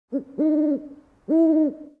Hello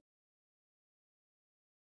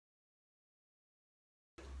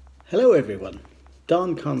everyone,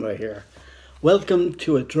 Don Conroy here. Welcome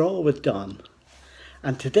to A Draw with Don.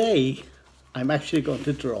 And today I'm actually going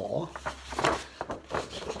to draw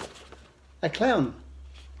a clown.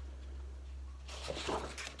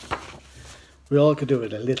 We all could do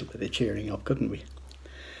with a little bit of cheering up, couldn't we?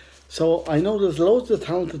 So I know there's loads of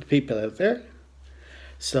talented people out there.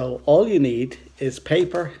 So all you need is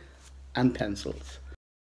paper and pencils.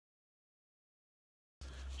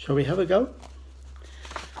 Shall we have a go?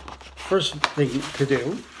 First thing to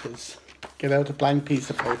do is get out a blank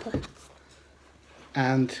piece of paper,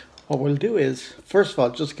 and what we'll do is, first of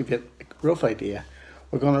all, just give you a rough idea.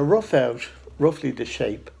 We're going to rough out roughly the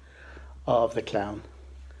shape of the clown.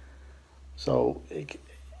 So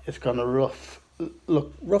it's going to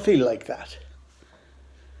look roughly like that.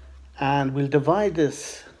 And we'll divide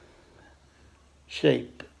this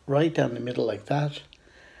shape right down the middle like that.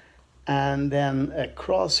 And then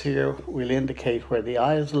across here we'll indicate where the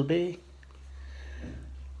eyes will be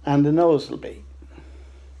and the nose will be.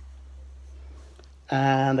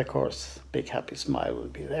 And of course, big happy smile will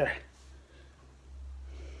be there.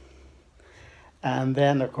 And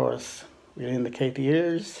then of course, we'll indicate the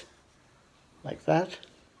ears like that.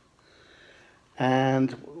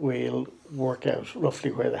 And we'll work out roughly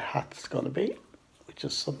where the hat's going to be, which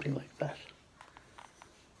is something like that.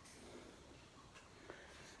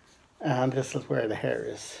 And this is where the hair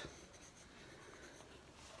is.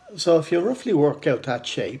 So if you roughly work out that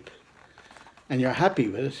shape and you're happy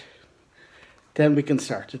with it, then we can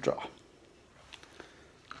start to draw.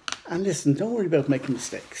 And listen, don't worry about making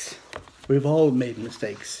mistakes. We've all made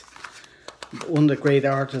mistakes. One of the great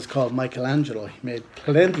artists called Michelangelo, he made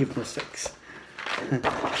plenty of mistakes.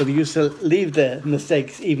 But he used to leave the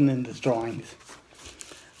mistakes even in his drawings.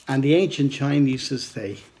 And the ancient Chinese used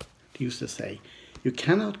to say, you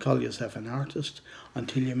cannot call yourself an artist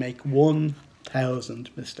until you make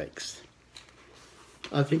 1,000 mistakes.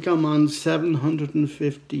 I think I'm on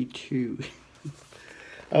 752.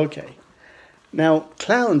 Okay. Now,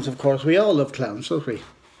 clowns, of course, we all love clowns, don't we?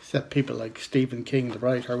 Except people like Stephen King, the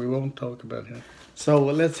writer, we won't talk about him. So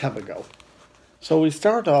let's have a go. So we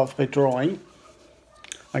start off by drawing.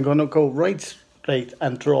 I'm going to go right straight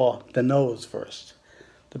and draw the nose first.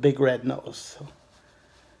 The big red nose. So,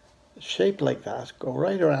 shape like that, go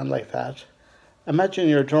right around like that. Imagine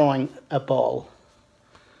you're drawing a ball.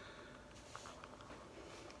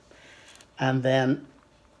 And then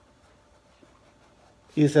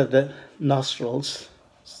these are the nostrils,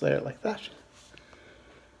 so they're like that.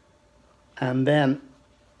 And then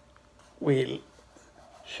we'll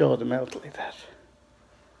show the mouth like that.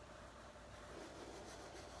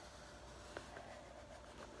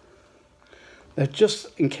 Now,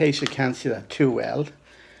 just in case you can't see that too well,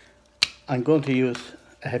 I'm going to use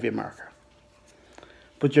a heavy marker.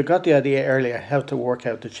 But you got the idea earlier how to work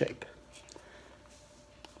out the shape.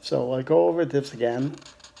 So I'll go over this again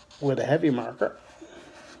with a heavy marker.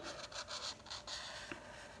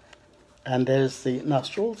 And there's the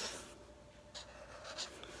nostrils.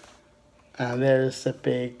 And there's the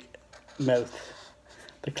big mouth,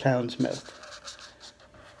 the clown's mouth.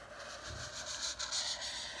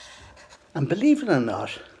 And believe it or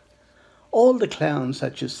not, all the clowns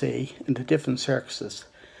that you see in the different circuses,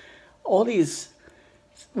 all these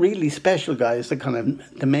really special guys,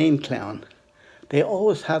 the main clown, they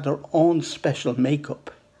always had their own special makeup.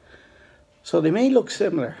 So they may look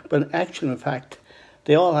similar, but actually, in fact,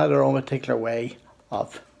 they all had their own particular way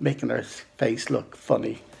of making their face look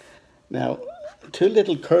funny. Now, two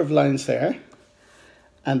little curved lines there,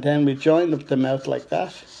 and then we join up the mouth like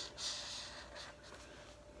that.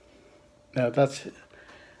 Now that's,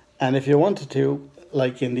 and if you wanted to,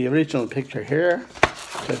 like in the original picture here,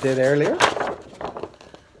 which I did earlier,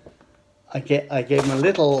 I gave him a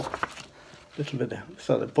little bit of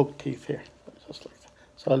sort of buck teeth here, just like that.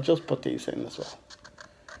 So I'll just put these in as well.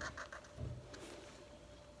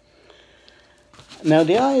 Now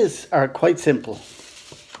the eyes are quite simple.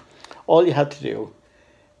 All you have to do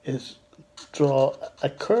is draw a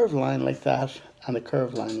curved line like that and a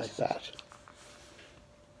curved line like that.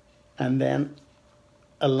 And then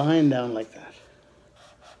a line down like that.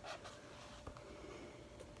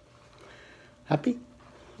 Happy?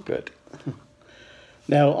 Good.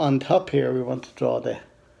 Now on top here we want to draw the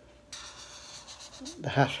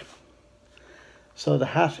hat. So the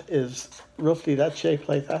hat is roughly that shape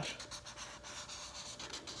like that.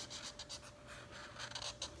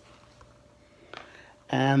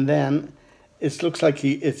 And then it looks like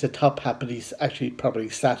it's a top hat, but he's actually probably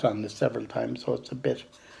sat on this several times, so it's a bit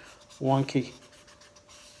wonky.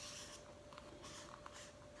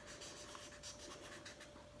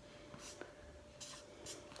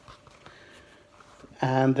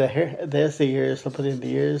 And there's the ears. I'll put in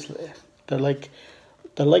the ears. They're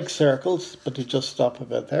like circles, but they just stop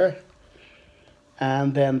about there.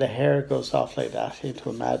 And then the hair goes off like that into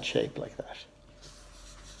a mad shape like that.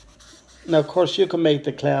 Now, of course, you can make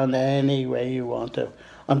the clown any way you want to.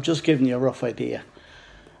 I'm just giving you a rough idea.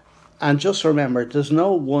 And just remember, there's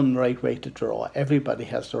no one right way to draw. Everybody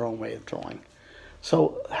has their own way of drawing.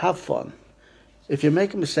 So have fun. If you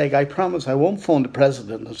make a mistake, I promise I won't phone the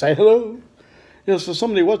president and say, hello, yes, there's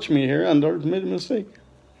somebody watching me here and I've made a mistake.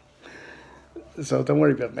 So don't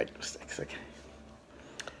worry about making mistakes. Okay.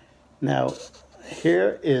 Now,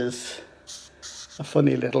 here is a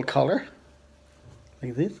funny little collar,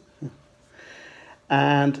 like this.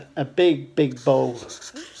 And a big, big bow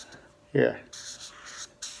here.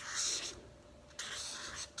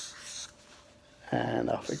 And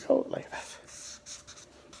off we go, like that.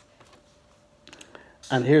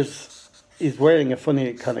 And he's wearing a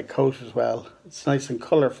funny kind of coat as well. It's nice and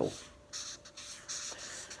colourful.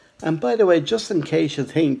 And by the way, just in case you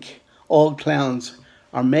think all clowns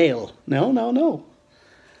are male, no.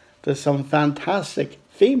 There's some fantastic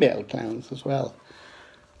female clowns as well.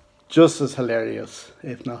 Just as hilarious,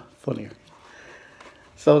 if not funnier.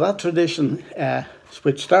 So that tradition,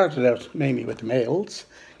 which started out mainly with the males,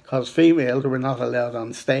 because females were not allowed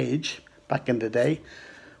on stage back in the day,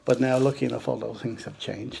 but now lucky enough all those things have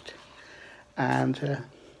changed. And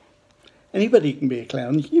anybody can be a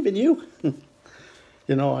clown, even you.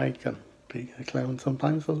 You know, I can be a clown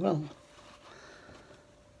sometimes as well.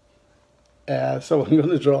 So I'm going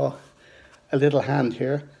to draw a little hand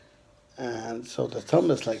here. And so the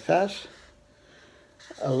thumb is like that,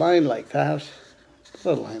 a line like that,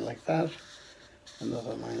 another line like that,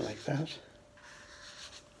 another line like that.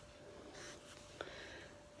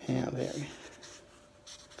 And there.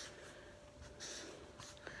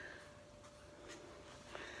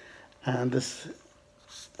 And this,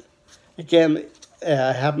 again,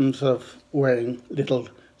 I have them sort of wearing little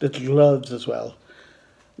gloves as well.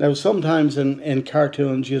 Now sometimes in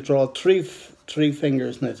cartoons you draw three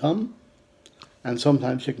fingers and a thumb, and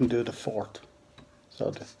sometimes you can do the fourth.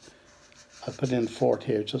 So I put in fourth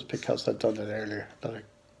here just because I've done it earlier, that I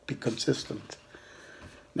be consistent.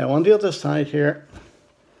 Now on the other side here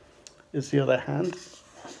is the other hand.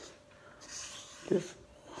 This.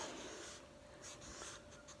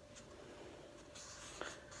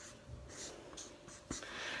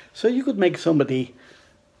 So you could make somebody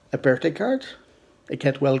a birthday card, a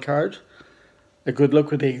get well card, a good luck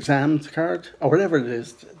with the exams card, or whatever it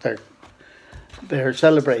is they're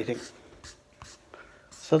celebrating.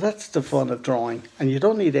 So that's the fun of drawing, and you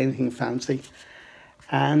don't need anything fancy.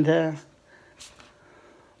 And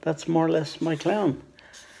that's more or less my clown.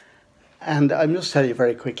 And I must tell you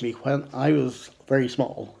very quickly, when I was very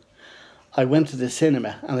small, I went to the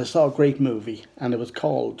cinema and I saw a great movie, and it was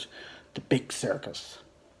called The Big Circus.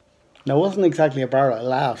 Now, it wasn't exactly a bar of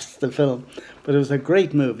laughs, the film, but it was a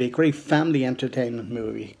great movie, a great family entertainment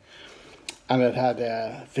movie. And it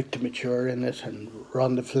had Victor Mature in it, and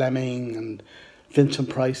Rhonda Fleming, and Vincent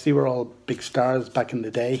Price. They were all big stars back in the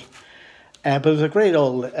day. But it was a great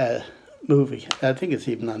old movie. I think it's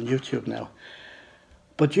even on YouTube now.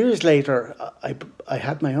 But years later, I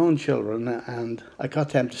had my own children, and I got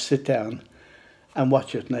them to sit down and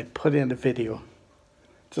watch it. And I put in a video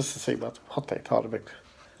just to see what they thought of it.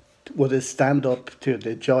 Would it stand up to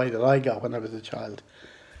the joy that I got when I was a child?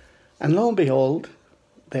 And lo and behold,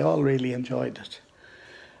 they all really enjoyed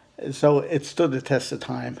it. So it stood the test of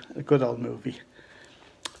time, a good old movie.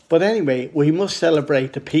 But anyway, we must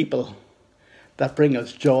celebrate the people that bring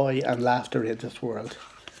us joy and laughter in this world.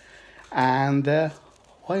 And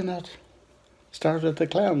why not start with the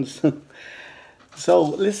clowns? So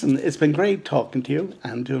listen, it's been great talking to you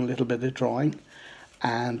and doing a little bit of drawing.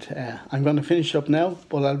 And I'm going to finish up now,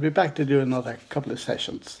 but I'll be back to do another couple of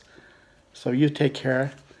sessions. So you take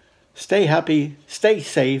care, stay happy, stay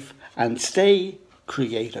safe, and stay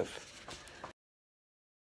creative.